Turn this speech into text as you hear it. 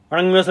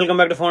வணக்கம் muse, welcome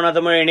back to phone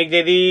Tamil. இன்னைக்கு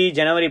தேதி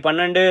ஜனவரி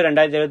 12,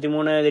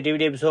 2023, இது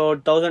DVD episode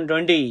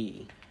 1020.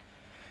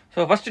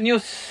 So first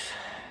news,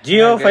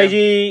 Jio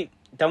 5G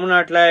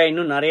தமிழ்நாட்டில்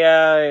இன்னும் நிறைய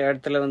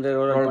இடத்துல வந்து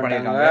ரோல் அவுட்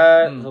பண்ணிட்டாங்க.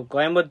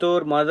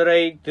 கோயம்புத்தூர்,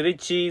 மதுரை,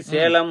 திருச்சி,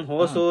 சேலம்,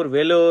 ஹோசூர்,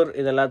 வேலூர்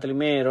இது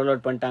எல்லாத்துலயுமே ரோல்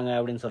அவுட் பண்ணிட்டாங்க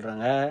அப்படின்னு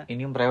சொல்றாங்க.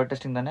 இன்னும் பிரைவேட்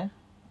டெஸ்டிங் தானே,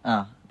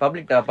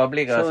 பப்ளிக்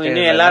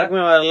இன்னும்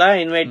எல்லாருக்குமே வரல,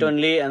 இன்வைட்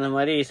ஒன்லி அந்த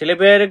மாதிரி. சில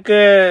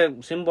பேருக்கு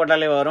சிம்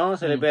போட்டாலே வரும்,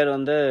 சில பேர்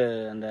வந்து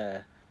அந்த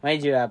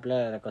மைஜியோ ஆப்ல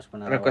ரெக்வெஸ்ட்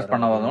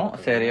பண்ண வரும்.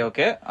 சரி,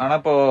 ஓகே. ஆனா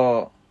இப்போ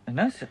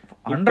என்ன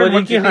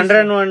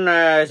 101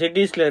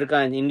 சிட்டிஸ்ல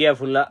இருக்காங்க இந்தியா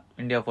ஃபுல்லா.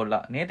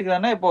 நேத்துக்கு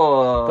தானே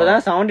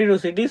இப்பதான் 72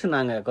 சிட்டிஸ்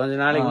நாங்க கொஞ்ச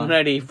நாளைக்கு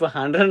முன்னாடி. இப்ப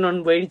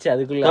 101 போயிடுச்சு.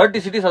 அதுக்குள்ள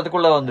 30 சிட்டிஸ்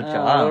அதுக்குள்ள வந்துருச்சு.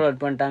 ரோல்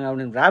அவுட் பண்ணிட்டாங்க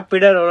அப்படின்னு,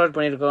 ரேபிடா ரோல் அவுட்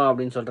பண்ணிருக்கோம்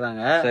அப்படின்னு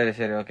சொல்றாங்க.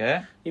 சரி, ஓகே.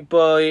 இப்போ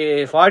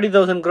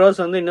 40,000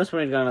 crores வந்து இன்வெஸ்ட்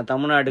பண்ணிருக்காங்க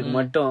தமிழ்நாட்டுக்கு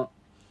மட்டும்.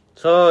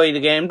 சோ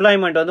இதுக்கு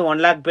எம்ப்ளாய்மெண்ட் வந்து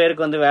 1 lakh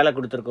பேருக்கு வந்து வேலை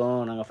கொடுத்துருக்கோம்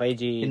நாங்க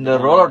 5G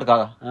இந்த role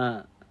அவுட்டுக்காக.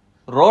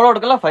 Role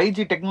அவுட்க்கெல்லாம்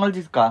 5G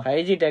டெக்னாலஜிஸ்க்கா?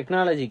 5G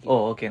டெக்னாலஜிக்கு.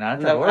 Okay.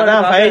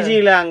 அதான்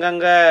 5Gல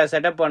அங்கங்க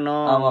செட்டப்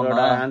பண்ணும்,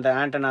 அந்த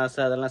ஆண்டனாஸ்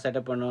அதெல்லாம்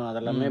செட்டப் பண்ணும்.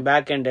 அதெல்லாமே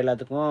பேக் எண்ட்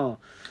எல்லாத்துக்கும்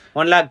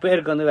 1 lakh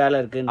பேருக்கு வந்து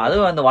வேலை இருக்கு.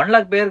 அது அந்த 1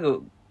 lakh பேருக்கு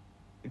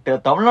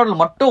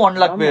தமிழ்நாடுல மட்டும்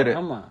 1 lakh பேரு.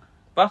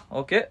 ஆமாப்பா.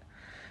 ஓகே.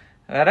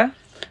 வேற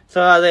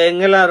சோ அது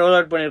எங்கெல்லாம் ரோல்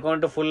அவுட்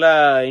பண்ணிருக்கோம் ஃபுல்லா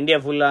இந்தியா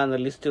ஃபுல்லா அந்த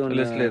லிஸ்ட்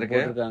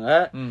போட்டிருக்காங்க.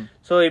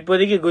 சோ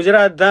இப்போதைக்கு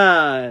குஜராத் தான்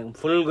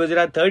ஃபுல்.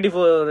 குஜராத்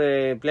 34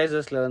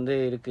 பிளேசஸ்ல வந்து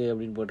இருக்கு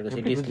அப்படின்னு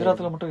போட்டிருக்கு.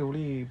 குஜராத்ல மட்டும்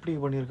இப்படி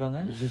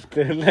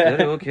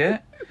பண்ணிருக்காங்க. ஓகே.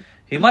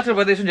 ஹிமாச்சல்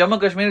பிரதேஷ், ஜம்மு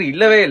காஷ்மீர்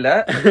இல்லவே இல்ல,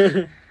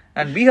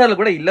 அண்ட் பீகார்ல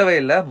கூட இல்லவே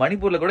இல்ல,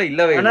 மணிப்பூர்ல கூட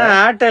இல்லவே இல்ல. ஆனா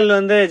ஏர்டெல்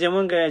வந்து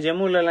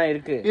ஜம்முல எல்லாம்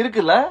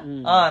இருக்குல்ல.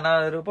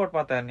 நான் ரிப்போர்ட்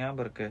பார்த்தேன்,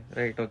 ஞாபகம் இருக்கு.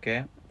 Right, okay.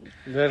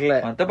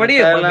 மத்தபடி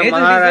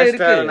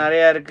மகாராஷ்டிரால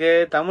நிறைய இருக்கு,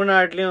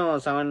 தமிழ்நாட்டிலயும்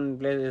 7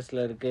 பிளேசஸ்ல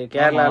இருக்கு,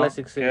 கேரளால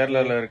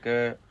 6 இருக்கு,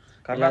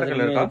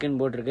 கர்நாடகால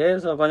இருக்குன்னு போட்டிருக்கு.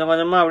 சோ கொஞ்சம்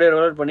கொஞ்சமா அப்படியே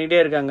ரோல் அவுட்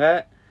பண்ணிட்டே இருக்காங்க.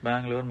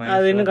 பெங்களூர்,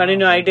 அது இன்னும்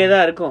கண்டினியூ ஆயிட்டே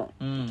தான் இருக்கும்.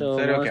 சோ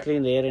மோஸ்ட்லி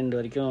இந்த இயர் எண்ட்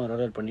வரைக்கும்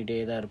ரோல் அவுட்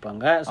பண்ணிட்டே தான்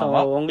இருப்பாங்க. சோ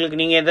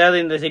உங்களுக்கு நீங்க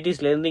ஏதாவது இந்த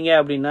சிட்டிஸ்ல இருந்தீங்க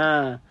அப்படின்னா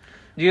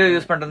ஜியோ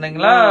யூஸ்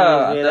பண்றீங்களா,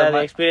 ஏதாவது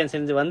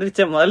எக்ஸ்பீரியன்ஸ்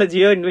வந்துருச்சு? முதல்ல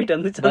ஜியோ இன்வைட்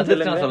வந்துச்சு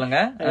சொல்லுங்க.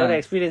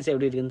 எக்ஸ்பீரியன்ஸ்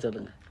எப்படி இருக்குன்னு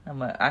சொல்லுங்க.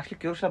 நம்ம ஆக்சுவலி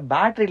கியூரியா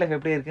பேட்டரி லைஃப்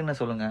எப்படி இருக்குன்னு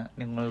சொல்லுங்க.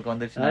 உங்களுக்கு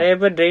வந்துருச்சு. நிறைய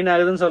பேர் ட்ரெயின்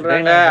ஆகுதுன்னு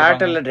சொல்றாங்க,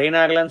 ஏர்டெல்ல ட்ரெயின்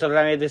ஆகலன்னு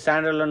சொல்றாங்க, இது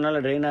ஸ்டாண்ட் அலோன்னால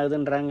ட்ரெயின்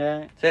ஆகுதுன்றாங்க.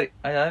 சரி,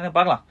 அத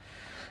பார்க்கலாம்.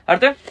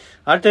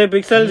 அடுத்து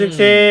பிக்சல்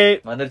 6a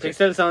வந்துருச்சு.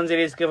 பிக்சல் 7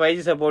 சீரிஸ்க்கு 5G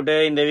சப்போர்ட்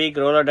இந்த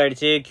வீக் ரோல் அவுட்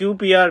ஆயிடுச்சு.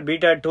 QPR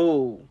பீட்டா 2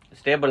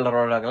 ஸ்டேபிள்ல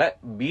ரோல் ஆகல,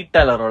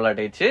 பீட்டால ரோல்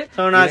அவுட் ஆயிடுச்சு.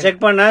 சோ நான்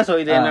செக் பண்ணேன். சோ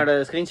இது என்னோட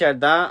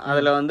ஸ்கிரீன்ஷாட் தான்.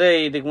 அதுல வந்து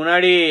இதுக்கு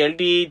முன்னாடி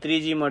LTE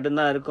 3G மட்டும்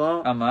தான் இருக்கும்.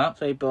 ஆமா.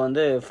 சோ இப்போ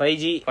வந்து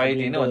 5G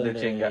ன்னு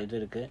வந்துருச்சு. இது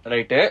இருக்கு.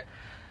 ரைட்.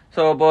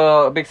 சோ இப்போ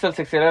பிக்சல்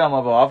 6 நம்ம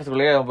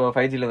ஆபீஸ்க்குள்ளேயே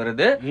 5Gல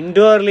வருது.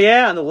 இன்டோர்லயே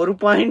அந்த ஒரு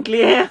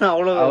பாயிண்ட்லயே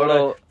அவ்வளவு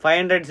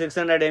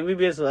 500-600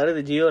 MBPS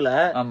வருது ஜியோல.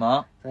 ஆமா,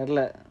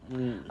 தெரியல.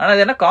 ஆனா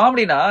இது என்ன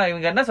காமெடினா,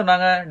 இவங்க என்ன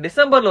சொன்னாங்க,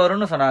 டிசம்பர்ல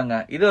வரும்னு சொன்னாங்க,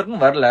 இது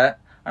வரைக்கும் வரல.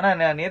 ஆனா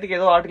நேத்துக்கு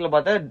ஏதோ ஆர்டிகல்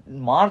பார்த்தா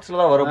மார்ச்ல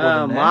தான் வரும்.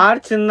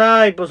 மார்ச்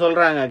தான் இப்ப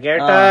சொல்றாங்க.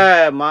 கேட்டா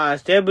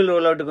ஸ்டேபிள்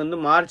ரோல் அவுட்டுக்கு வந்து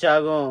மார்ச்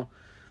ஆகும்.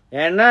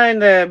 ஏன்னா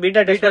இந்த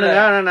பீட்டா டெஸ்ட்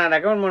பண்ணுங்க, ஆனா நான்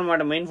ரெக்கமெண்ட் பண்ண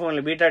மாட்டேன் மெயின்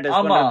போன்ல பீட்டா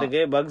டெஸ்ட்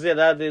பண்றதுக்கு. பக்ஸ்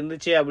ஏதாவது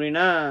இருந்துச்சு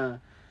அப்படின்னா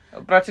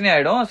பிரச்சனை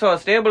ஆயிடும். சோ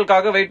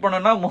ஸ்டேபிள்காக வெயிட்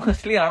பண்ணனும்னா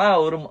மோஸ்ட்லி. ஆனா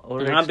ஒரு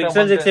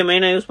பிக்சல் 6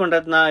 மெயினா யூஸ்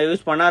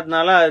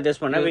பண்ணாதனால அது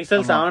டெஸ்ட் பண்ணேன்.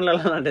 பிக்சல் 7ல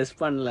எல்லாம் நான்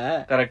டெஸ்ட் பண்ணல.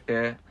 கரெக்ட்.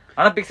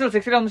 ஆனா பிக்சல்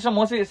 6 வந்துச்சுனா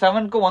மோஸ்ட்லி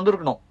 7க்கு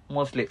வந்திருக்கணும்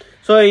மோஸ்ட்லி.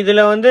 சோ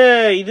இதுல வந்து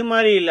இது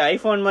மாதிரி இல்ல,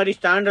 ஐபோன் மாதிரி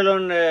ஸ்டாண்ட்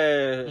அலோன்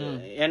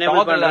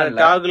எனேபிள் பண்ற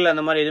டாகிள்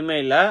அந்த மாதிரி எதுவுமே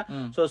இல்ல.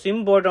 சோ சிம்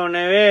போட்ட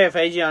உடனே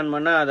 5G ஆன்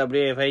பண்ணா அது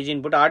அப்படியே 5G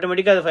இன்புட்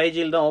ஆட்டோமேட்டிக்கா அது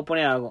 5G தான்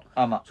ஓபனே ஆகும்.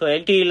 ஆமா. சோ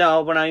LTE ல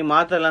ஓபன் ஆகி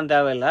மாத்தலாம்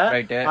தேவையில்ல,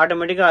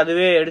 ஆட்டோமேட்டிக்கா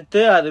அதுவே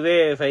எடுத்து அதுவே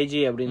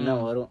 5G அப்படின்னு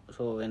தான் வரும்.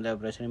 சோ எந்த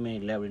பிரச்சனையுமே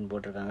இல்லை அப்படின்னு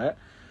போட்டிருக்காங்க.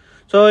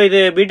 சோ இது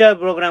பீட்டா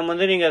ப்ரோக்ராம்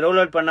வந்து நீங்க ரோல்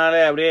அவுட் பண்ணாலே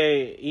அப்படியே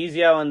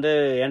ஈஸியா வந்து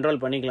என்ரோல்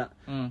பண்ணிக்கலாம்.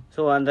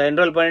 சோ அந்த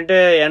என்ரோல் பண்ணிட்டு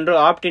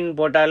ஆப்டின்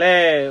போட்டாலே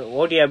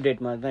ஓடி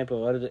அப்டேட் மாதிரி தான் இப்போ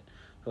வருது.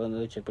 ஸோ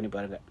வந்து செக் பண்ணி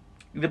பாருங்க.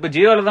 இது இப்போ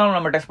ஜியோல தான்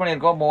நம்ம டெஸ்ட்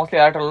பண்ணிருக்கோம். மோஸ்ட்லி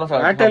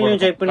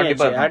ஏர்டெல்லையும் செக்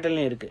பண்ணியாச்சு.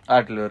 ஏர்டெல்லையும் இருக்கு.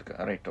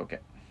 Right, okay.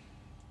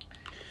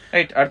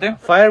 ரைட். அடுத்து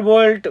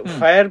ஃபயர்போல்ட்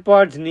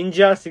ஃபயர்பாட்ஸ்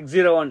நிஞ்சா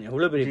 601.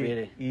 எவ்வளவு பெரிய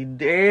பேரு.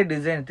 இதே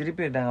டிசைன்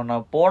திருப்பி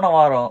நான் போன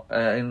வாரம்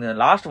இந்த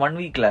லாஸ்ட்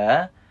 1 வீக்ல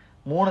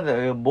 3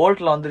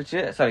 போல்ட்ல வந்துருச்சு.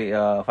 Sorry,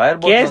 fire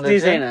bolt case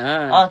design.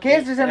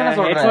 Case design என்ன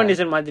சொல்றேன், ஹெட்ஃபோன்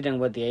டிசைன் மாத்திட்டாங்க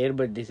பாத்தியா,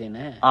 இயர்பட் டிசைன்.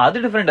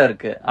 அது டிஃபரெண்டா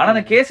இருக்கு. ஆனா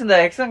அந்த கேஸ் இந்த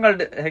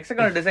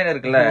ஹெக்ஸாகனல் டிசைன்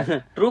இருக்குல்ல,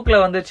 ட்ரூக்ல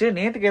வந்துச்சு.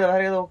 நேத்துக்கு வேற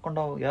ஏதோ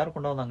யாரும்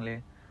கொண்டு வந்தாங்களே,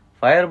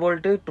 ஃபயர்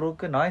போல்ட்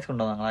ட்ரூக்கு நாய்ஸ்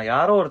கொண்டு வந்தாங்களா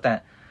யாரோ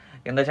ஒருத்தன்.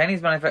 இந்த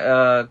சைனீஸ்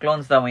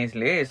க்ளோன்ஸ் தான்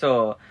மைஸ்லி. சோ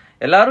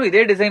எல்லாரும்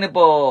இதே டிசைன்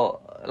இப்போ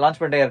லான்ச்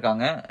பண்ணிட்டே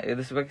இருக்காங்க.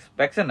 இது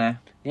ஸ்பெக்ஸ் என்ன?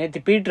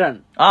 நேத்து பீட்ரான்.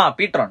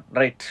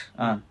 Right.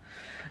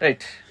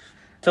 Right.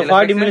 So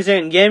 40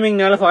 millisecond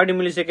கேமிங்னால 40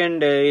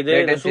 millisecond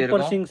இது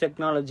சூப்பர் சிங்க்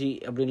டெக்னாலஜி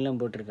அப்படின்லாம்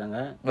போட்டிருக்காங்க.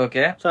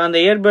 ஓகே. சோ அந்த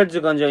இயர்பட்ஸ்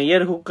கொஞ்சம்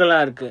இயர் ஹுக்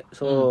எல்லாம் இருக்கு.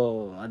 சோ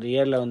அது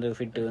இயர்ல வந்து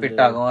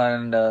ஃபிட் ஆகும்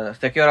அண்ட்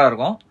செக்யூரா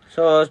இருக்கும்.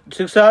 So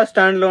 6 hours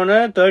stand loan,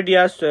 30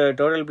 hours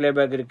total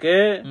playback இருக்கு.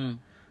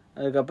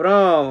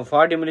 அதுக்கப்புறம்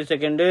 40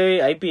 millisecond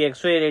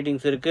IPX5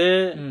 ரேட்டிங்ஸ் இருக்கு.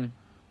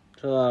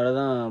 சோ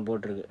அவ்வளவுதான்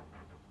போட்டிருக்கு.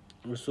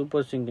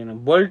 சூப்பர் சிங்க்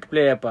போல்ட்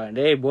பிளே அப்பா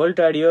டேய்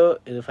போல்ட் ஆடியோ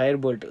இது fire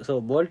bolt. So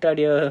bolt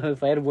audio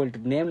fire bolt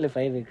நேம்ல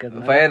ஃபயர்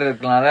இருக்கிறது ஃபயர்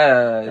இருக்கனால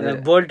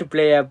போல்ட்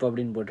பிளே ஆப்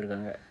அப்படின்னு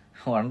போட்டிருக்காங்க.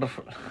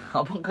 வண்டர்ஃபுல்.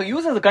 அப்போ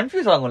யூசர்ஸ்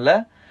கன்ஃபியூஸ் ஆகும்ல,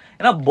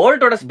 ஏன்னா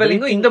போல்ட்டோட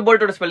ஸ்பெல்லிங்கும் இந்த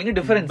போல்ட்டோட ஸ்பெல்லிங்கும்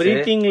difference.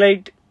 Breathing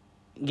light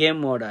game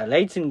Moda?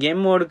 Lights இன்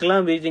கேம்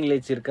மோடுக்குலாம் பிரீத்திங்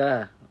லைட்ஸ் இருக்கா?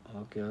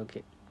 Okay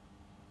okay.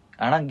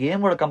 ஆனா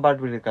கேமோட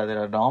கம்பேட்டிபிலிட்டி இருக்காது,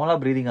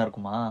 நார்மலா பிரீதிங்கா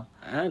இருக்குமா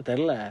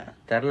தெரியல.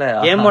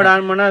 கேம் மோட்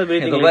ஆன் பண்ணா அது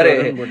பிரீதிங் பாரு.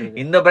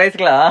 இந்த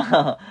பிரைஸ்க்குலாம்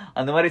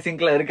அந்த மாதிரி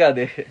சிங்க்ல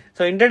இருக்காது.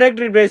 சோ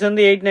இன்ட்ரோடக்டரி பிரைஸ்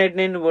வந்து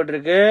 899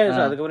 போட்டிருக்கு. சோ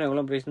அதுக்கப்புறம்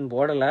எவ்வளவு பிரைஸ்னு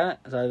போடல.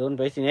 சோ அது ஒன்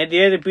பிரைஸ்.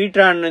 நேத்தியே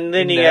பீட்ரான்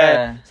வந்து நீங்க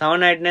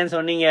 799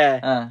 சொன்னீங்க,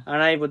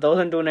 ஆனா இப்போ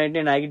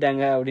 1299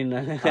 ஆகிட்டாங்க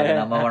அப்படின்னாங்க.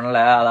 நம்ம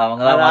பண்ணல, அது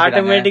அவங்க தான்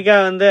ஆட்டோமேட்டிக்கா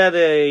வந்து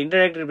அது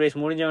இன்ட்ரோடக்டரி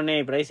பிரைஸ் முடிஞ்ச உடனே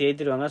பிரைஸ்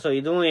ஏத்திடுவாங்க. சோ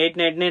இதுவும்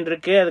 899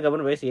 இருக்கு,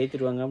 அதுக்கப்புறம் பிரைஸ்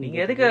ஏத்திடுவாங்க.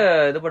 நீங்க எதுக்கு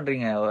இது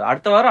பண்றீங்க?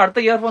 அடுத்த வாரம்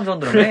அடுத்த இயர்போன்ஸ்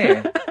வந்துருமே.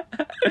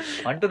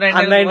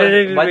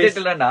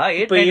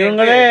 இப்ப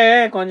இவங்களே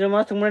கொஞ்ச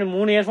மாசத்துக்கு முன்னாடி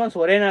 3 இயர்போன்ஸ்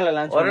ஒரே நாள்ல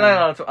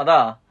லான்ச்.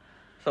 அதான்.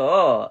 சோ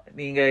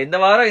நீங்க இந்த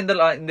வாரம்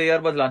இந்த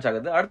இயர்பட்ஸ் லான்ச்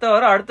ஆகுது, அடுத்த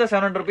வாரம் அடுத்த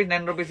 700 rupees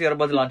 9 rupees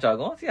இயர்பட்ஸ் லான்ச்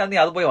ஆகும்.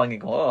 சரி அது போய்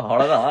வாங்கிக்கோ,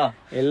 அவ்வளவுதான்.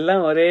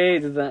 எல்லாம் ஒரே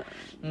இதுதான்.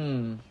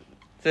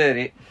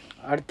 சரி,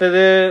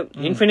 அடுத்தது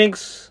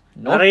இன்ஃபினிக்ஸ்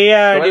நிறைய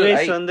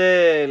டிவைஸ் வந்து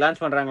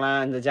லான்ச் பண்றாங்களா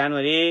இந்த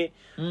ஜனவரி.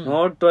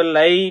 Note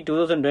 12i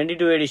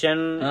 2022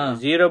 edition,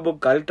 zero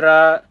book ultra,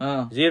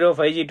 zero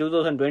 5G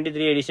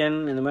 2023 edition,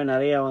 இந்த மாதிரி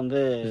நிறைய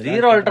வந்து.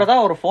 ஜீரோ அல்ட்ரா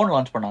தான் ஒரு போன்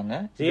லான்ச் பண்ணாங்க,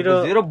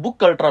 ஜீரோ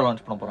புக் அல்ட்ரா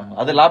லான்ச் பண்ண போறாங்க,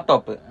 அது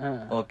laptop.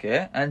 Okay,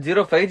 and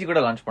zero 5G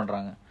கூட லான்ச்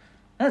பண்றாங்க.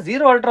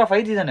 ஜீரோ அல்ட்ரா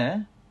 5G தானே?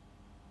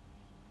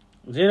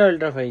 Zero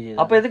ultra 5G.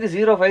 அப்ப எதுக்கு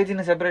ஜீரோ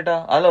 5G செப்பரேட்டா?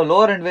 அதுல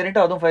லோவர் எண்ட்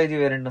வேரியன்ட், அதுவும் 5G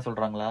வேரியன்ட்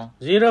சொல்றாங்களா?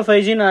 ஜீரோ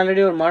 5G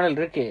ஆல்ரெடி ஒரு மாடல்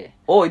இருக்கு.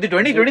 ஓ, இது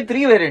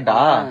 2023 வேரியண்டா?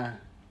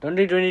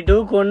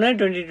 2022 ஒன்னு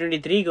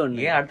 2023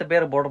 ஒன்னு. ஏன் அடுத்த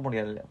பேரை போட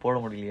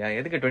முடியலையா?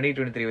 எதுக்கு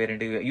 2023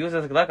 வேரியன்ட்?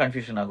 யூசர்ஸ்க்கு தான்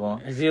கன்ஃபியூஷன் ஆகும்.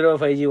 ஜீரோ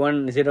 5G 1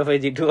 ஜீரோ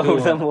 5G 2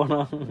 அப்படிதான்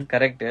போனோம்.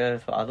 கரெக்ட்,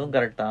 அதுவும்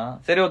கரெக்ட் தான்.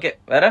 சரி, ஓகே.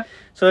 வேற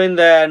சோ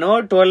இந்த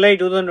Note 12i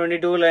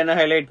 2022ல என்ன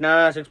ஹைலைட்னா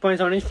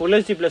 6.7 inch Full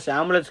HD plus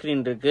AMOLED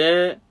screen இருக்கு.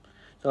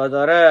 சோ அது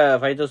வர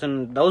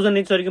 1000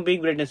 nits வரைக்கும்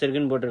பீக் பிரைட்னஸ்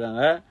இருக்குன்னு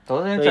போட்டிருக்காங்க.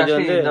 இது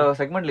வந்து இந்த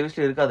செக்மெண்ட்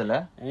லிஸ்ட்ல இருக்காதுல்ல.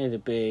 இது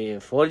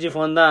 4G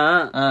போன் தான்,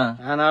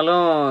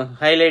 ஆனாலும்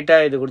ஹைலைட்டா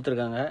இது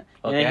கொடுத்திருக்காங்க.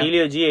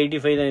 ஹீலியோ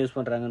G85 தான் யூஸ்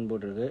பண்றாங்கன்னு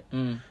போட்டிருக்கு.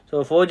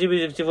 ஸோ 4GB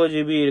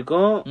 64GB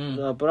இருக்கும்.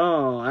 அப்புறம்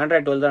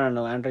ஆண்ட்ராய்ட் 12 தான்,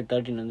 ஆண்ட்ராய்ட்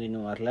 13 வந்து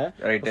இன்னும் வரல.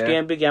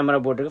 50MP கேமரா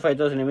போட்டிருக்கு,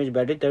 5000 mAh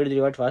battery, 33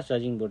 watt fast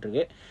charging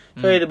போட்டிருக்கு.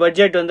 ஸோ இது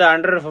பட்ஜெட் வந்து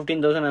அண்டர்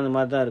 15,000 அந்த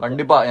மாதிரி தான் இருக்கும்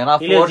கண்டிப்பா. ஏன்னா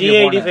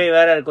G85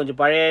 வேற இருக்கு, கொஞ்சம்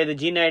பழைய இது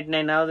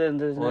G99 ஆவது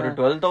இருந்தது, ஒரு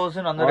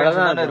 12,000 அந்த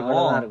ரேஞ்ச் தான்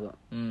இருக்கும்.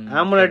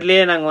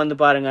 ஆமுலெட்லயே நாங்க வந்து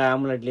பாருங்க,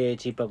 ஆமுலெட்லயே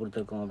சீப்பா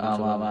கொடுத்துருக்கோம்.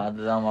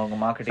 அதுதான் அவங்க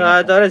மார்க்கெட்டிங்.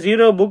 அது தவிர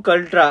ஜீரோ புக்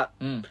அல்ட்ரா.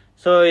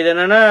 சோ இது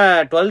என்னன்னா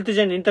 12th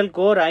gen Intel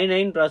Core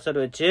i9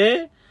 processor வச்சு.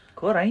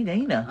 Core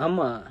i9?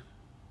 ஆமா,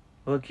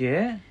 ஓகே.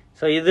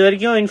 சோ இது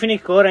வரைக்கும் Infinix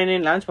Core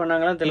i9 லான்ச்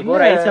பண்ணாங்களா தெரியல.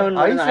 Core i7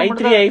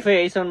 i3 i5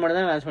 i7 மட்டும்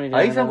தான் லான்ச்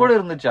பண்ணிருக்காங்க. i7 கூட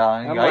இருந்துச்சா?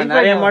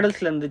 நிறைய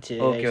மாடல்ஸ்ல இருந்துச்சு.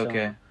 Okay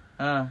okay.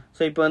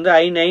 சோ இப்போ வந்து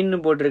i9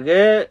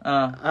 போட்டிருக்கு.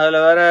 அதுல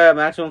வர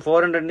maximum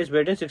 400 nits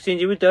battery,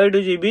 16GB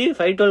 32GB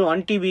 512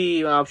 1TB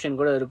option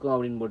கூட இருக்கும்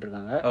அப்படின்னு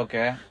போட்டிருக்காங்க.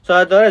 ஓகே. சோ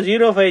அது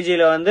தவிர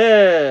 05Gல வந்து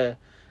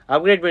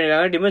அப்கிரேட்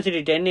பண்ணிருக்காங்க, டிமென்சிட்டி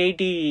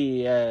 1080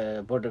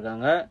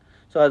 போட்டிருக்காங்க.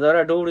 ஸோ அது வர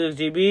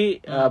 256GB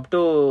அப்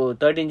டு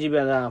 13GB,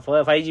 அதான்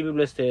 5GB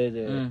plus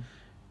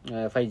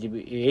 5GB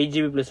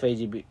 8GB plus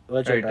 5GB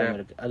virtual RAM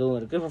இருக்கு, அதுவும்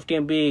இருக்கு.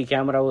 50MP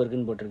கேமராவும்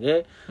இருக்குன்னு போட்டிருக்கு.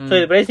 ஸோ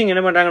இது பிரைசிங்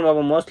என்ன பண்றாங்கன்னு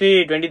பார்ப்போம். மோஸ்ட்லி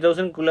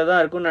 20,000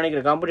 தான் இருக்கும்னு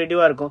நினைக்கிறேன்,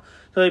 காம்படிட்டிவா இருக்கும்.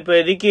 ஸோ இப்போ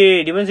இதுக்கு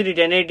டிமென்சிட்டி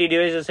 1080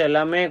 டிவைசஸ்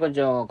எல்லாமே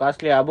கொஞ்சம்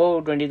காஸ்ட்லி, அபவ்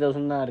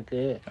 20,000 தான்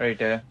இருக்கு.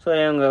 ஸோ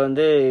இவங்க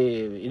வந்து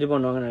இது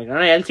பண்ணுவாங்கன்னு நினைக்கிறேன்.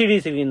 ஆனால் LCD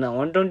ஸ்கிரீன் தான்,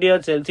 120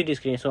 Hz LCD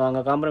ஸ்கிரீன். ஸோ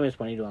அங்கே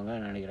காம்ப்ரமைஸ்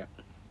பண்ணிடுவாங்கன்னு நினைக்கிறேன்.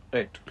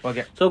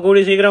 ஓகே. ஸோ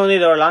கூடிய சீக்கிரம் வந்து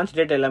இதோட லான்ச்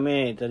டேட் எல்லாமே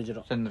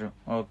தெரிஞ்சிடும்.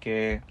 ஓகே.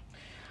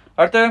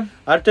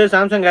 அடுத்து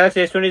Samsung Galaxy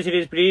S20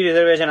 series pre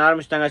reservation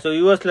ஆரம்பிச்சிட்டாங்க. ஸோ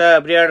யூஎஸ்ல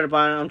ப்ரீ ஆர்டர்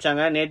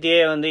ஆரம்பிச்சாங்க, நேத்தியே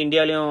வந்து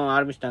இந்தியாலயும்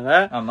ஆரம்பிச்சிட்டாங்க.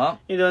 ஆமா,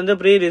 இது வந்து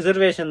ப்ரீ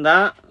ரிசர்வேஷன்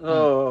தான். ஸோ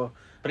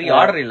ப்ரீ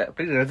ஆர்டர் இல்ல,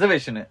 ப்ரீ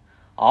ரிசர்வேஷன்.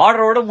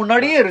 ஆர்டரோட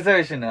முன்னாடியே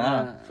ரிசர்வேஷன்.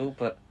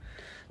 சூப்பர்.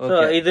 ஸோ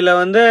இதுல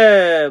வந்து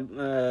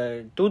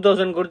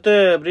 2000 கொடுத்து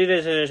ப்ரீ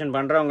ரெஜிஸ்ட்ரேஷன்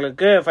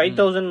பண்றவங்களுக்கு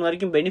 5000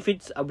 வரைக்கும்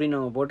பெனிஃபிட்ஸ் அப்படின்னு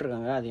அவங்க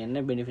போட்டிருக்காங்க. அது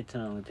என்ன பெனிஃபிட்ஸ்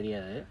நமக்கு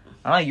தெரியாது.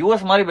 ஆனா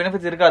யூஎஸ் மாதிரி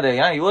பெனிஃபிட்ஸ் இருக்காது,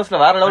 ஏன்னா யூஎஸ்ல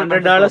வேற லெவல்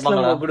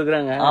 $100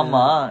 கொடுக்குறாங்க.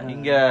 ஆமா,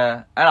 இங்க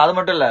அது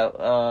மட்டும் இல்ல,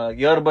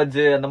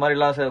 இயர்பட்ஸ் அந்த மாதிரி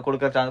எல்லாம்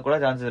கொடுக்க கூட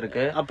சான்சஸ்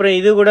இருக்கு. அப்புறம்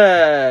இது கூட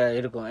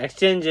இருக்கும்,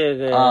 எக்ஸ்சேஞ்ச்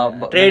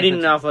ட்ரேட்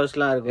இன் ஆஃபர்ஸ்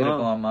எல்லாம்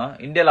இருக்கும். ஆமா,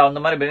 இந்தியால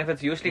அந்த மாதிரி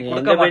பெனிஃபிட்ஸ் யூஸ்வலி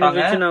கொடுக்க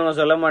மாட்டாங்க, அவங்க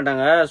சொல்ல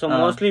மாட்டாங்க. சோ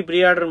மோஸ்ட்லி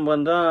ப்ரீ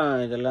ஆர்டர் தான்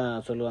இதெல்லாம்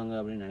சொல்லுவாங்க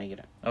அப்படின்னு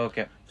நினைக்கிறேன்.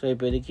 ஓகே. சோ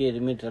இப்போ இதுக்கு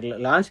எதுவுமே தெரியல,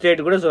 லான்ச்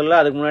டேட் கூட சொல்ல,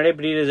 அதுக்கு முன்னாடியே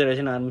ப்ரீ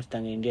ரிசர்வேஷன்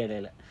ஆரம்பிச்சிட்டாங்க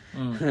இந்தியால.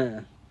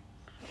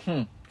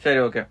 சரி,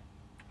 ஓகே.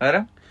 வேற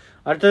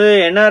அடுத்தது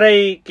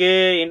NRIக்கு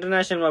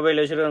international mobile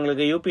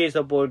வச்சிருக்கவங்களுக்கு UPI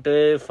support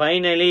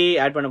finally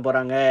add பண்ண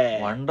போறாங்க.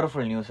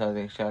 வண்டர்ஃபுல் நியூஸ்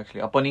அது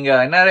ஆக்சுவலி. அப்போ நீங்க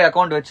NRI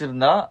அக்கவுண்ட்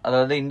வச்சிருந்தா,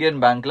 அதாவது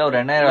இந்தியன் பேங்க்ல ஒரு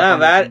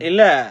NRI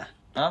இல்ல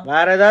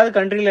வேற ஏதாவது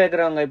கண்ட்ரில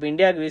இருக்கிறவங்க இப்ப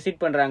இந்தியாவுக்கு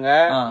விசிட் பண்றாங்க,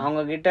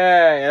 அவங்க கிட்ட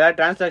ஏதாவது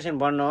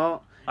டிரான்சாக்சன் பண்ணோம்,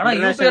 ஆனா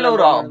யூபிஐல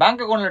ஒரு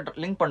பேங்க் அக்கவுண்ட்ல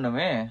லிங்க்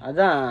பண்ணுமே.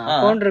 அதான்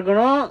அக்கவுண்ட்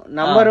இருக்கணும்,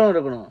 நம்பரும்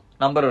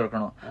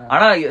இருக்கணும்.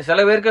 ஆனா சில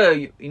பேருக்கு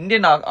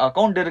இந்தியன்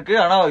அக்கவுண்ட் இருக்கு,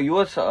 ஆனா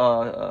யுஎஸ்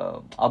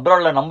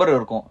அப்ராட்ல நம்பர்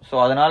இருக்கும். சோ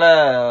அதனால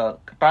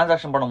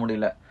டிரான்சாக்ஷன் பண்ண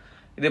முடியல.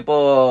 இது இப்போ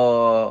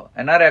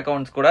என்ஆர்ஐ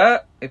அக்கவுண்ட்ஸ் கூட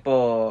இப்போ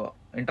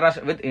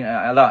international with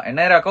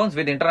NIR accounts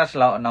with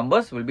international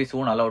numbers will be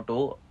soon allowed to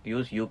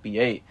use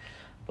UPI.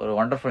 ஒரு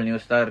வண்டர்ஃபுல்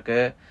நியூஸ் தான் இருக்கு.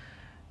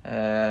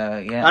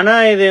 ஆனா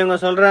இது இவங்க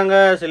சொல்றாங்க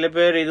சில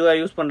பேர் இதுவா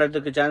யூஸ்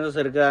பண்றதுக்கு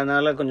சான்சஸ் இருக்கு,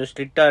 அதனால கொஞ்சம்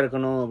ஸ்ட்ரிக்ட்டா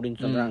இருக்கணும்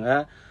அப்படின்னு சொல்றாங்க.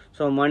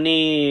 சோ மணி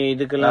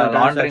இதுக்கெல்லாம்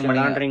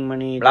லாண்டரிங்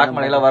மணி, பிளாக்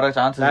மணில வர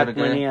சான்சஸ்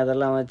இருக்கு, மணி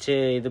அதெல்லாம் வச்சு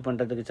இது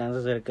பண்றதுக்கு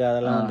சான்சஸ் இருக்கு.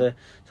 அதெல்லாம் வந்து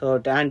சோ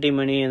ஆன்டி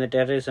மணி இந்த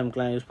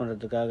டெரரிசம்க்குலாம் யூஸ்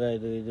பண்றதுக்காக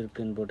இது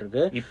இருக்குன்னு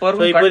போட்டிருக்கு.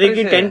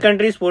 இப்போதைக்கு 10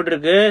 கண்ட்ரீஸ்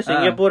போட்டிருக்கு.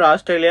 Singapore,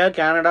 Australia,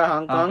 Canada,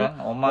 Hong Kong,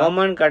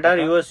 Oman,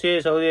 Khattar, USA,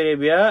 Saudi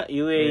Arabia,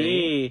 UAE,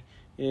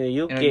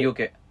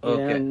 UK.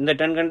 இந்த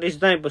 10 கண்ட்ரீஸ்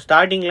தான் இப்போ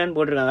ஸ்டார்டிங்லன்னு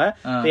போட்டிருக்காங்க.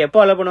 எப்போ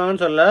அலோ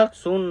பண்ணுவாங்கன்னு சொல்ல,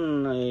 சூன்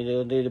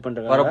இது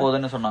பண்றாங்க,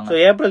 வரப்போகுதுன்னு சொன்னாங்க. ஸோ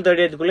ஏப்ரல்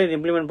 30க்குள்ள இது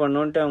இம்ப்ளிமெண்ட்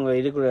பண்ணணும்ட்டு அவங்க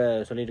இது கூட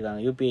சொல்லியிருக்காங்க.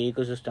 யூபிஐ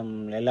ஈகோ சிஸ்டம்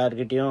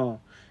எல்லாருக்கிட்டையும்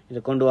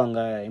இது கொண்டு வாங்க,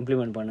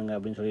 இம்ப்ளிமெண்ட் பண்ணுங்க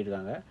அப்படின்னு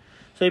சொல்லியிருக்காங்க.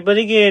 ஸோ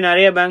இப்போதைக்கு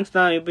நிறைய பேங்க்ஸ்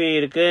தான் யூபிஐ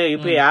இருக்கு.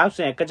 யூபிஐ ஆப்ஸ்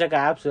எக்கச்சக்க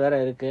ஆப்ஸ் வேற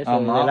இருக்கு. ஸோ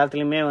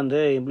எல்லாத்துலயுமே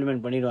வந்து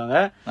இம்ப்ளிமெண்ட் பண்ணிடுவாங்க.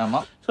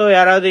 ஸோ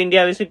யாராவது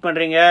இந்தியா விசிட்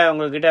பண்றீங்க,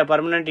 உங்ககிட்ட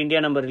பர்மனன்ட்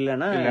இந்தியா நம்பர்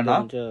இல்லைன்னா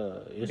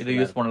இது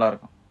யூஸ் பண்ணலாம்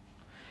இருக்கும்.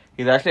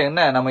 இது ஆக்சுவலி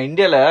என்ன, நம்ம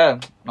இந்தியால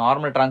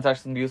நார்மல்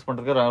டிரான்சாக்ஷன் யூஸ்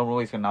பண்றதுக்கு ரொம்ப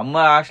யூஸ். நம்ம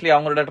ஆக்சுவலி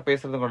அவங்கள்ட்ட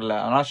பேசுறது கூட இல்ல,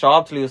 ஆனா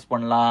ஷாப்ஸ்ல யூஸ்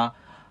பண்ணலாம்.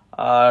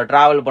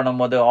 டிராவல்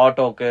பண்ணும்போது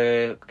ஆட்டோக்கு,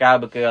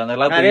 கேபுக்கு,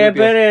 அதெல்லாம் நிறைய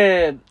பேரு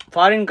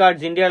ஃபாரின்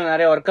கார்ட்ஸ் இந்தியால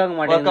நிறைய ஒர்க் ஆக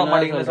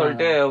மாட்டேங்குதுன்னு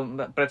சொல்லிட்டு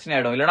பிரச்சனை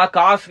ஆயிடும். இல்லன்னா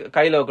காசு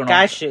கையில வைக்கணும்,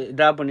 கேஷ்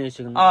டிரா பண்ணி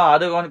வச்சுக்கணும்.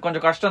 அது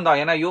கொஞ்சம் கஷ்டம்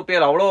தான். ஏன்னா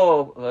யூபிஐல அவ்வளோ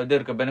இது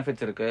இருக்கு,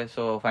 பெனிஃபிட்ஸ் இருக்கு.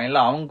 ஸோ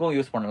ஃபைனலா அவங்களுக்கும்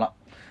யூஸ் பண்ணலாம்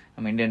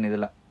நம்ம இந்தியன்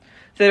இதுல.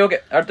 சரி,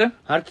 ஓகே.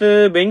 அடுத்து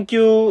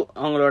பென்க்யூ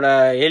அவங்களோட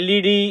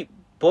எல்இடி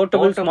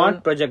போர்ட்டபிள் ஸ்மார்ட்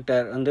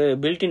ப்ரொஜெக்டர் வந்து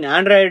பில்டின்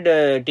ஆண்ட்ராய்டு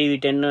டிவி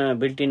 10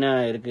 பில்டினா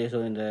இருக்கு. ஸோ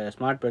இந்த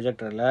ஸ்மார்ட்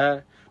ப்ரொஜெக்டர்ல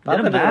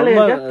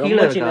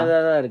ரொம்ப சின்னதா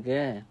தான் இருக்கு.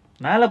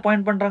 மேல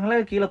பாயிண்ட் பண்றாங்களா,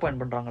 கீழே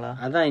பாயிண்ட் பண்றாங்களா?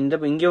 அதான்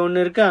இங்க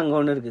ஒண்ணு இருக்கு, அங்க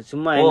ஒண்ணு இருக்கு.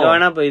 சும்மா எங்க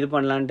வேணா இப்ப இது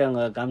பண்ணலான்ட்டு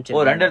அவங்க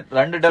காமிச்சு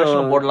ரெண்டு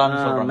டைரக்ஷன்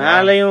போடலாம்னு சொல்றாங்க.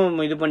 மேலயும்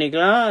இது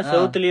பண்ணிக்கலாம்,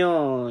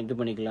 சவுத்துலயும்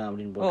இது பண்ணிக்கலாம்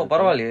அப்படின்னு போட்டு.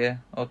 பரவாயில்லையே.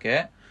 Okay.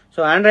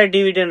 So Android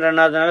TV 10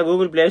 run ஆகுதுனால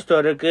Google play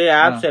store இருக்கு,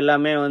 ஆப்ஸ்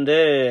எல்லாமே வந்து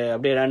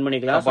அப்படியே ரன்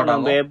பண்ணிக்கலாம். ஸோ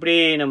நம்ம எப்படி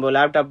நம்ம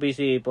லேப்டாப்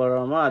பிசி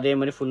போடுறோமோ அதே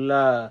மாதிரி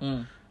ஃபுல்லா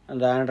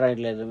அந்த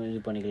ஆண்ட்ராய்ட்ல இது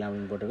பண்ணிக்கலாம்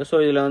அப்படின்னு போட்டிருக்கு. ஸோ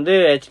இதுல வந்து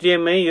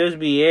HDMI,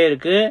 USB-A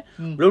இருக்கு,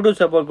 ப்ளூடூத்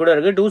சப்போர்ட் கூட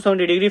இருக்கு,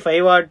 270 டிகிரி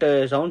 5 வாட்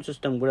சவுண்ட்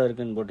சிஸ்டம் கூட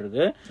இருக்குன்னு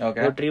போட்டிருக்கு.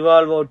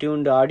 ட்ரிவால்வோ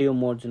டியூன்ட் ஆடியோ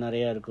மோட்ஸ்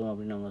நிறைய இருக்கும்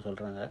அப்படின்னு அவங்க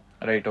சொல்றாங்க.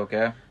 Right,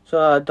 okay. ஸோ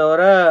அது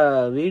தவிர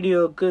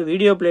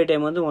வீடியோ பிளே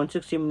டைம் வந்து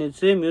 160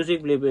 மினிட்ஸ்,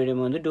 மியூசிக் பிளே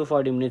டைம் வந்து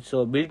 240 மினிட்ஸ்.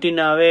 ஸோ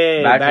பில்டினாவே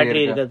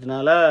பேட்டரி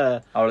இருக்கிறதுனால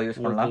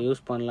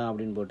யூஸ் பண்ணலாம்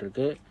அப்படின்னு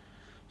போட்டிருக்கு.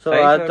 ஸோ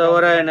அது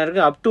தவிர என்ன இருக்கு,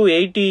 அப் டு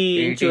 80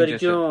 இன்ச்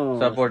வரைக்கும்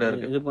சப்போர்ட்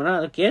இருக்கு. இது பண்ணா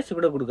கேஸ்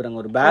கூட கொடுக்குறாங்க,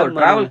 ஒரு back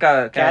travel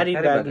carry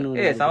bag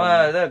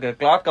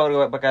cloth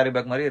cover carry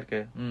bag மாதிரி இருக்கு.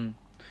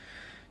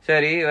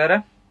 சரி, வேற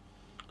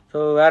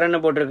வேற என்ன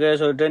போட்டிருக்கு?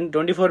 ஸோ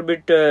 24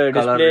 பிட்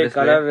டிஸ்பிளே,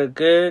 கலர்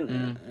இருக்கு.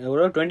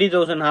 எவ்வளோ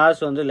 20,000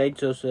 ஹார்ஸ் வந்து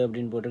லைட் சோர்ஸ்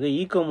அப்படின்னு போட்டிருக்கு.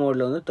 ஈகோ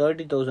மோட்ல வந்து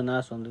 30,000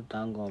 ஹார்ஸ் வந்து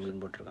தாங்கும்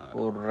அப்படின்னு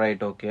போட்டிருக்காங்க.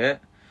 Right, okay.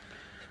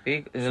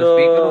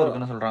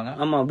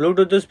 ஆமா,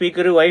 ப்ளூடூத்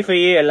ஸ்பீக்கர், வைஃபை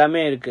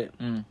எல்லாமே இருக்கு.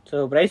 சோ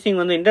பிரைசிங்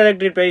வந்து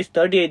interactive price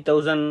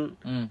 38,000,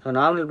 so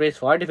normal price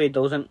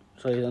 45,000.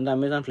 So இது வந்து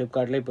அமேசான்,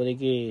 பிளிப்கார்ட்ல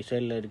இப்போதைக்கு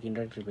சேல்ல இருக்கு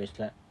இன்டராக்டிவ்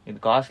பிரைஸ்ல. இது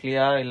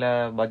காஸ்ட்லியா இல்ல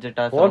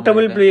பட்ஜெட்டா?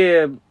 போர்ட்டபிள்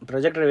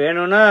ப்ரொஜெக்டர்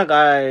வேணும்னா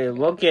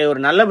ஓகே, ஒரு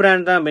நல்ல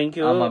பிராண்ட் தான்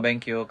பென்க்யூ. ஆமா,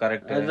 பென்க்யூ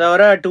கரெக்ட். அது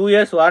தவிர 2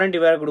 இயர்ஸ்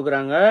வாரண்டி வேற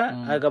கொடுக்குறாங்க.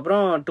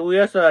 அதுக்கப்புறம் 2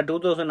 இயர்ஸ்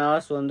 2000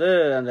 ஹவர்ஸ் வந்து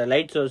அந்த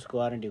லைட்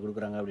சோர்ஸ்க்கு வாரண்டி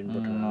கொடுக்குறாங்க அப்படின்னு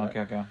போட்டுருக்காங்க.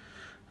 Okay, okay.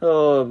 So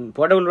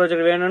portable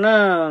project வேணும்னா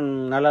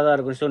நல்லா தான்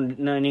இருக்கும். ஸோ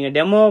நீங்கள்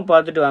டெமோ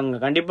பார்த்துட்டு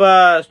வாங்க.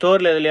 கண்டிப்பாக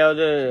ஸ்டோரில்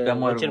எதுலையாவது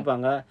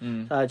வச்சிருப்பாங்க,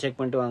 செக்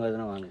பண்ணிட்டு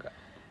வாங்குறதுன்னா வாங்க.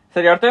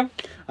 சரி,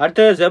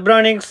 அடுத்து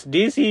Zebronics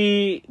DC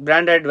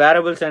branded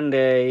wearables and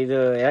இது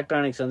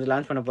எலக்ட்ரானிக்ஸ் வந்து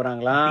லான்ச் பண்ண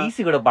போறாங்களா.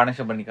 டிசி கூட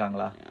பார்ட்னர்ஷிப்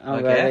பண்ணிருக்காங்களா?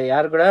 அவங்க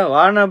யாரு கூட?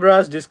 வார்னர்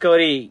பிராஸ்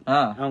டிஸ்கவரி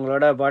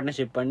அவங்களோட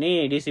பார்ட்னர்ஷிப் பண்ணி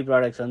டிசி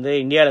ப்ராடக்ட்ஸ் வந்து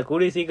இந்தியால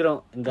கூடி சீக்கிரம்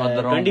இந்த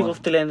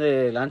 25th இருந்து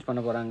லான்ச்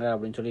பண்ண போறாங்க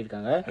அப்படின்னு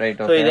சொல்லியிருக்காங்க.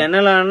 ஸோ இது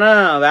என்னலாம்னா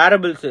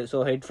wearables, so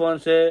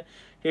headphones,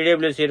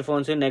 TWS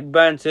earphones, neck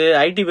pants,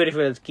 ID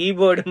peripherals,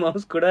 keyboard,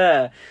 mouse கூட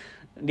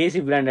டிசி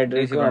பிராண்டட்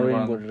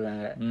அப்படின்னு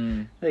போட்டுருக்காங்க.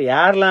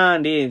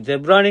 யாரெல்லாம்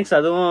ஜெப்ரானிக்ஸ்,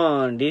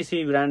 அதுவும் டிசி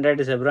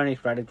பிராண்டட்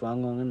ஜெப்ரானிக்ஸ் ப்ராடக்ட்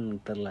வாங்குவாங்கன்னு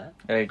தெரியல.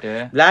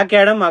 Black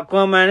Adam,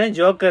 Aquaman,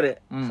 joker,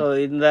 so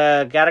இந்த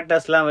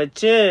கேரக்டர்ஸ் எல்லாம்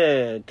வச்சு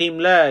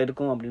டீம்ல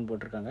இருக்கும் அப்படின்னு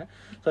போட்டிருக்காங்க.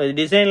 ஸோ இது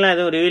டிசைன்லாம்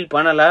எதுவும் ரிவீல்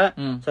பண்ணல.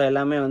 ஸோ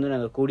எல்லாமே வந்து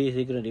நாங்கள் கூடிய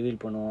சீக்கிரம்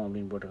ரிவீல் பண்ணுவோம்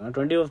அப்படின்னு போட்டிருக்காங்க.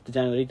 25th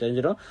ஜனவரி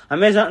தெரிஞ்சிடும்.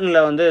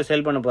 அமேசான்ல வந்து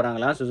செல் பண்ண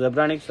போறாங்களாம். ஸோ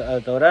ஜெப்ரானிக்ஸ் அதை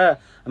தவிர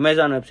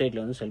அமேசான்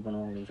வெப்சைட்ல வந்து செல்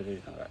பண்ணுவோம் அப்படின்னு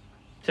சொல்லியிருக்காங்க.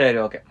 சரி,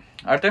 ஓகே.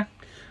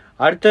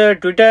 அடுத்து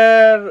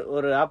ட்விட்டர்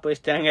ஒரு ஆப்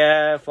வச்சிட்டாங்க,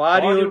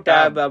 ஃபார் யூ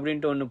டேப்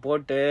அப்படின்ட்டு ஒன்னு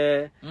போட்டு.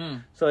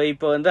 சோ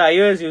இப்போ வந்து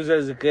iOS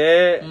யூசர்ஸுக்கு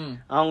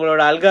அவங்களோட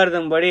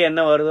அல்காரிதம் படி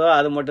என்ன வருதோ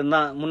அது மட்டும்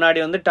தான்.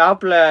 முன்னாடி வந்து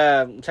டாப்ல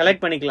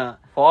செலக்ட் பண்ணிக்கலாம்,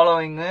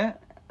 ஃபாலோவிங்,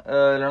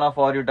 இல்லனா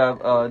ஃபார் யூ tab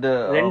இது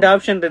ரெண்டு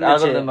ஆப்ஷன்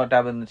இருந்துச்சு,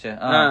 tab இருந்துச்சு.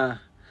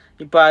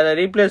 இப்ப அத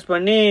ரீப்ளேஸ்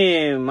பண்ணி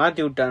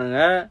மாத்தி விட்டானுங்க.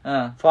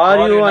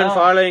 For you and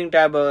following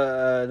tape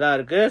தான்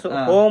இருக்கு.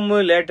 ஹோம்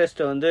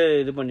லேட்டஸ்ட் வந்து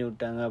இது பண்ணி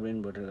விட்டாங்க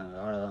அப்படின்னு போட்டிருக்காங்க.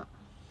 அவ்வளவுதான்.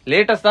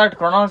 லேட்டஸ்ட் தான்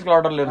chronological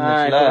ஆர்டர்ல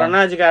இருந்துச்சுல.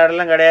 chronological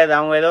ஆர்டர்லாம் கிடையாது.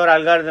 அவங்க ஏதோ ஒரு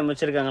அல்காரிதம்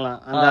வச்சிருக்காங்களாம்.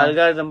 அந்த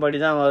அல்காரிதம் படி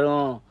தான்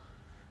வரும்.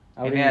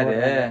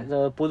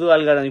 புது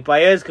அல்காரிதம். இப்ப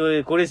iOS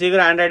கூடி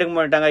சீக்கிரம் ஆண்ட்ராய்டுக்கு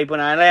மாட்டாங்க. இப்ப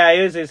நான்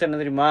iOS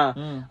என்ன தெரியுமா,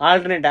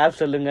 ஆல்டர்னேட் ஆப்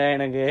சொல்லுங்க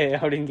எனக்கு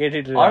அப்படின்னு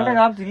கேட்டுட்டு இருக்கேன்.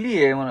 ஆல்டர்னேட் ஆப்ஸ்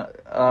இல்லையே,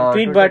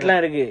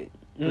 ஃபீட்பேக்லாம் இருக்கு.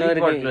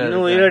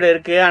 இன்னும் உயிரோட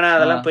இருக்கு. ஆனா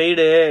அதெல்லாம்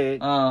போயிடு.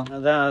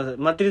 அதான்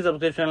மந்த்லி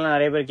சப்ஸ்கிரிப்ஷன்லாம்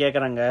நிறைய பேர்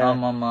கேக்குறாங்க.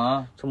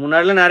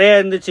 முன்னாடிலாம் நிறைய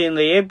இருந்துச்சு.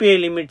 இந்த ஏபிஐ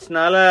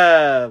லிமிட்ஸ்னால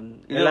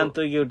எல்லாம்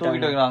தூக்கி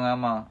விட்டாங்க.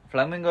 ஆமா,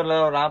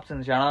 ஃபிளமிங்கோல ஒரு ஆப்ஸ்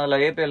இருந்துச்சு. ஆனா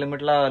அதுல ஏபிஐ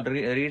லிமிட்லாம்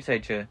ரீச்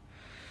ஆயிடுச்சு.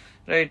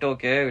 ரைட்,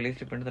 ஓகே,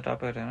 ரிலீஸ் பண்ணி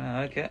டாப்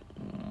ஓகே.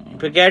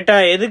 இப்ப கேட்டா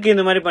எதுக்கு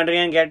இந்த மாதிரி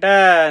பண்றீங்கன்னு கேட்டா,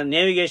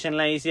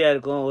 நேவிகேஷன்லாம் ஈஸியா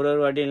இருக்கும். ஒரு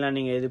வாட்டி எல்லாம்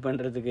நீங்க இது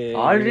பண்றதுக்கு.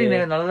 ஆல்ரெடி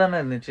நல்லதானே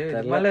இருந்துச்சு.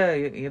 அதனால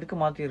எதுக்கு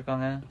மாத்தி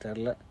இருக்காங்க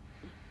தெரியல.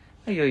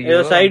 ஐயோ,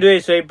 சைட்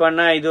வைஸ் ஸ்வைப்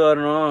பண்ணா இது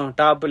வரணும்,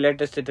 டாப்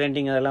லேட்டஸ்ட்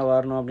ட்ரெண்டிங் அதெல்லாம்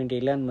வரணும் அப்படின்ட்டு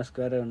இலான்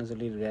மஸ்க் வேற ஒன்னு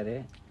சொல்லியிருக்காரு.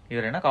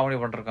 இவர் என்ன காமெடி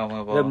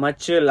பண்றாங்க.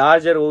 மச்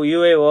லார்ஜர்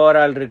யூஐ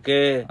ஓவரால்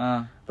இருக்கு.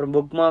 அப்புறம்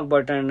புக் மார்க்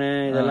பட்டன்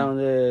இதெல்லாம்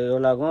வந்து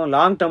ரோல் ஆகும்.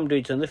 லாங் டேர்ம்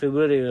ட்வீட்ஸ் வந்து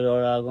பிப்ரவரி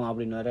ரோல் ஆகும்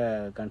அப்படின்னு வேற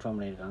கன்ஃபார்ம்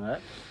பண்ணிருக்காங்க.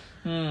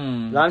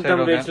 லாங்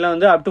டேர்ம் ட்வீட்ஸ்லாம்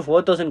வந்து அப் டு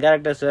 4000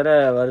 கேரக்டர்ஸ் வேற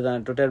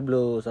வருதான் ட்விட்டர்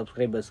ப்ளூ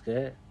சப்ஸ்கிரைபர்ஸ்க்கு.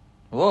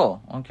 ஓ,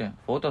 ஓகே,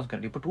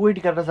 4000. இப்போ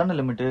 280 கேரக்டர்ஸ் தான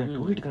லிமிட்.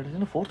 280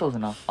 கேரக்டர்ஸ்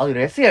 4000 அது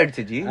ரெசி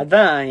ஆயிடுச்சு ஜி.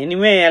 அதான்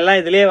இனிமே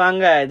எல்லாம் இதுலயே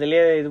வாங்க,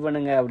 இதுலயே இது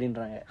பண்ணுங்க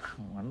அப்படின்றாங்க.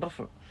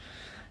 வண்டர்ஃபுல்.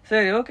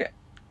 சரி, ஓகே.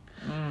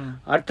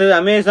 அடுத்தது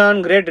அமேசான்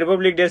கிரேட்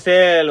ரிபப்ளிக் டே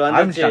சேல்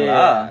வந்துச்சு.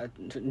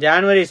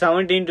 ஜனவரி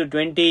 17 to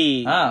 20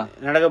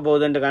 நடக்க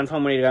போகுதுன்னு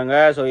கன்ஃபார்ம் பண்ணிருக்காங்க.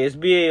 சோ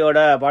எஸ்பிஐ ஓட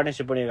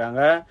பார்ட்னர்ஷிப்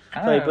பண்ணிருக்காங்க.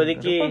 சோ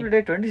இப்போதைக்கு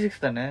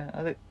 26 தானே,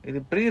 அது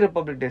இது ப்ரீ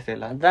ரிபப்ளிக் டே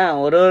சேல். அதான்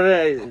ஒரு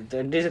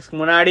 26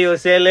 முன்னாடி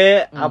ஒரு சேல்,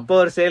 அப்போ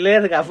ஒரு சேல்,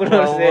 அதுக்கு அப்புறம்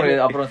ஒரு சேல்,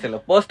 அப்புறம்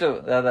சேல், போஸ்ட்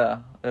அதான்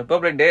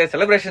ரிபப்ளிக் டே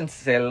செலிப்ரேஷன்ஸ்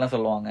சேல்னு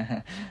சொல்லுவாங்க.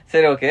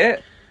 சரி, ஓகே.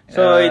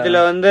 சோ இதுல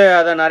வந்து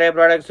அத நிறைய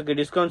ப்ராடக்ட்ஸ்க்கு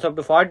discounts up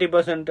to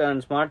 40% on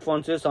smart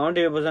phones,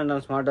 75%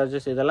 on smart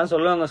watches இதெல்லாம்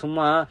சொல்லுவாங்க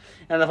சும்மா.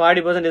 அந்த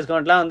 40%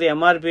 டிஸ்கவுண்ட்லாம் வந்து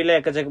எம்ஆர்பில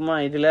எக்கச்சக்கமா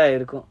இதுல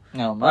இருக்கும்.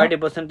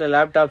 40%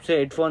 லேப்டாப்ஸ்,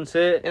 ஹெட்போன்ஸ்,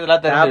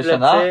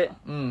 டேப்லெட்ஸ்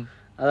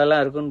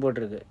அதெல்லாம் இருக்குன்னு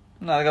போட்டிருக்கு.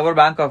 அதுக்கப்புறம்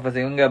பேங்க்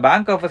ஆஃபீஸ், இவங்க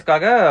பேங்க்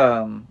ஆஃபீஸ்க்காக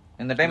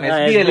இந்த டைம்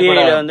SBI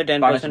ல வந்து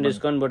 10%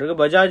 டிஸ்கவுண்ட்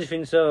போட்டிருக்கு. பஜாஜ்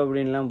ஃபின்சர்வ்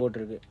அப்படின்லாம்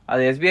போட்டிருக்கு.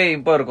 அது SBI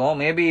இப்போ இருக்கும்.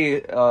 மேபி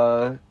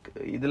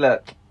இதுல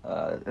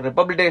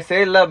ரிபப்ளிக் டே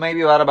சேல்ல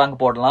மேபி வேற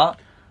பேங்க் போடலாம்.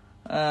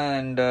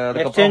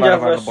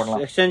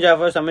 Exchange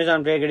offers,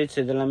 Amazon Pay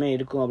credits இதெல்லாமே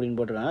இருக்கும் அப்படின்னு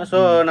போட்டுருக்காங்க. சோ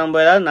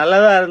நம்ம ஏதாவது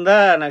நல்லதா இருந்தா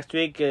நெக்ஸ்ட்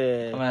வீக்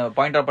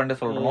பாயிண்ட் அவுட்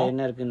பண்ணிட்டு சொல்றோம்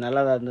என்ன இருக்கு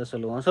நல்லதா இருந்தா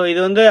சொல்லுவோம். சோ இது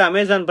வந்து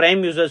அமேசான்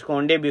பிரைம் யூசர்ஸ்க்கு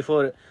 1 day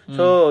பிஃபோர்.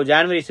 சோ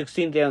ஜனவரி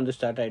 16th வந்து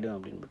ஸ்டார்ட் ஆயிடும்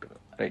அப்படின்னு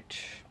போட்டுருக்கோம். Right.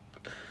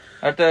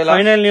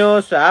 Final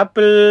news,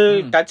 Apple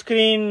touch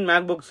screen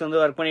MacBooks வந்து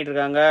ஒர்க் பண்ணிட்டு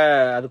இருக்காங்க.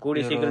 அது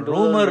கூடி சீக்கிரம்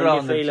ரூமர்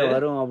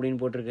வரும் அப்படின்னு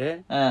போட்டிருக்கு.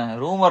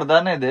 ரூமர்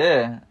தானே இது.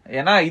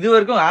 ஏன்னா இது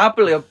வரைக்கும்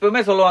ஆப்பிள்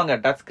எப்பவுமே சொல்லுவாங்க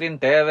டச் ஸ்கிரீன்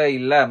தேவை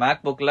இல்ல,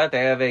 மேக்புக்ல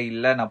தேவை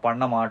இல்ல, நான்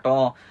பண்ண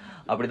மாட்டோம்.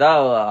 அப்படிதான்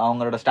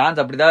அவங்களோட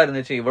ஸ்டான்ஸ் அப்படிதான்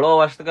இருந்துச்சு. இவ்வளவு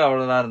வருஷத்துக்கு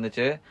அவ்வளவுதான்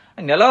இருந்துச்சு.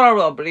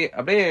 எல்லாரும்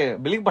அப்படியே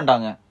பிலீவ்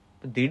பண்ணிட்டாங்க.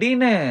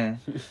 திடீர்னு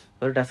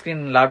ஒரு டச்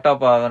ஸ்கிரீன்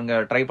லேப்டாப் அவங்க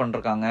ட்ரை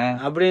பண்ணிருக்காங்க.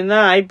 அப்படின்னா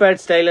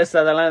ஐபேட் ஸ்டைலஸ்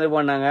அதெல்லாம் இது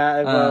பண்ணாங்க.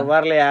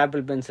 வரலையா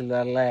ஆப்பிள் பென்சில்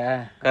வரல.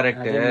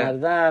 கரெக்ட்.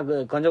 அதுதான்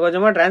கொஞ்சம்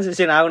கொஞ்சமா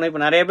டிரான்சிஷன் ஆகணும்.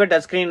 இப்ப நிறைய பேர்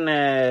டச் ஸ்கிரீன்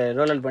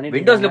ரோல் அவுட் பண்ணி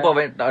விண்டோஸ்ல இப்போ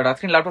டச்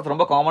ஸ்கிரீன் லேப்டாப்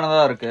ரொம்ப காமனா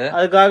தான் இருக்கு.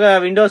 அதுக்காக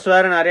விண்டோஸ்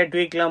வேற நிறைய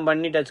ட்வீக் எல்லாம்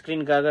பண்ணி டச்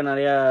ஸ்கிரீனுக்காக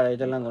நிறைய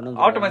இதெல்லாம் கொண்டு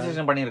வந்து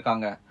ஆட்டோமேஷன்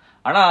பண்ணிருக்காங்க.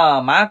 ஆனா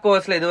மேக்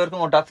ஓஎஸ்ல இது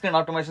வரைக்கும் டச் ஸ்கிரீன்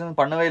ஆட்டோமேஷன்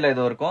பண்ணவே இல்லை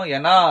இது வரைக்கும்.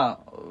 ஏன்னா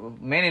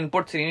main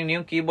inputs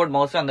new keyboard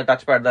mouse அந்த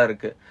டச் பேட் தான்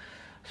இருக்கு.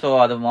 சோ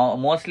அது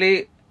மோஸ்ட்லி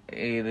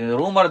இது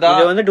ரூமர் தான்.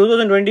 இது வந்து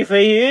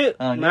 2025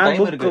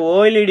 MacBook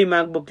OLED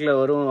MacBookல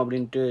வரும்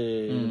அப்படின்ட்டு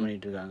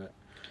பண்ணிட்டு இருக்காங்க.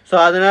 சோ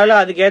அதனால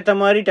அதுக்கு ஏத்த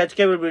மாதிரி டச்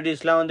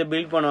கேப்பபிலிட்டிஸ்லாம் வந்து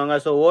பில்ட் பண்ணுவாங்க.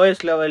 சோ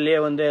OS லெவல்லயே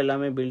வந்து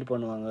எல்லாமே பில்ட்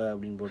பண்ணுவாங்க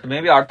அப்படின்னு போட்டு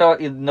மேபி அடுத்த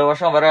இந்த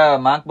வருஷம் வர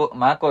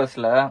மேக்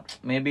ஓஎஸ்ல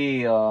மேபி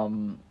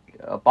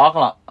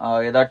பார்க்கலாம்.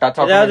 ஏதாவது டச்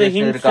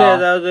ஆப்ஷன் இருக்கா,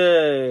 ஏதாவது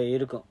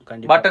இருக்கும்.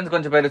 கண்டிப்பா பட்டன்ஸ்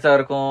கொஞ்சம் பெருசா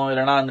இருக்கும்,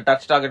 இல்லனா அந்த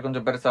டச் டார்கெட்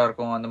கொஞ்சம் பெருசா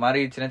இருக்கும். அந்த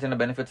மாதிரி சின்ன சின்ன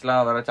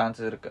பெனிஃபிட்ஸ்லாம் வர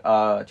சான்சஸ் இருக்கு.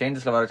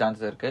 சேஞ்சஸ்ல வர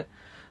சான்சஸ் இருக்கு.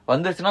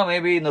 வந்துருச்சுன்னா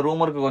மேபி இந்த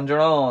ரூமருக்கு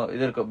கொஞ்சம்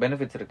இது இருக்கு,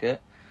 பெனிஃபிட்ஸ் இருக்கு.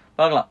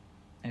 பார்க்கலாம்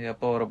இது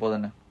எப்போ வர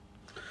போகுதுன்னு.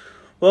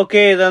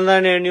 ஓகே,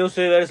 இதான் நியூஸ்.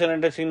 வேற சில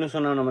இன்ட்ரெஸ்டிங் நியூஸ்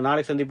சொன்னா நம்ம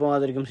நாளைக்கு சந்திப்போம்.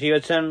 அது வரைக்கும் சி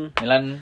வச்சன்.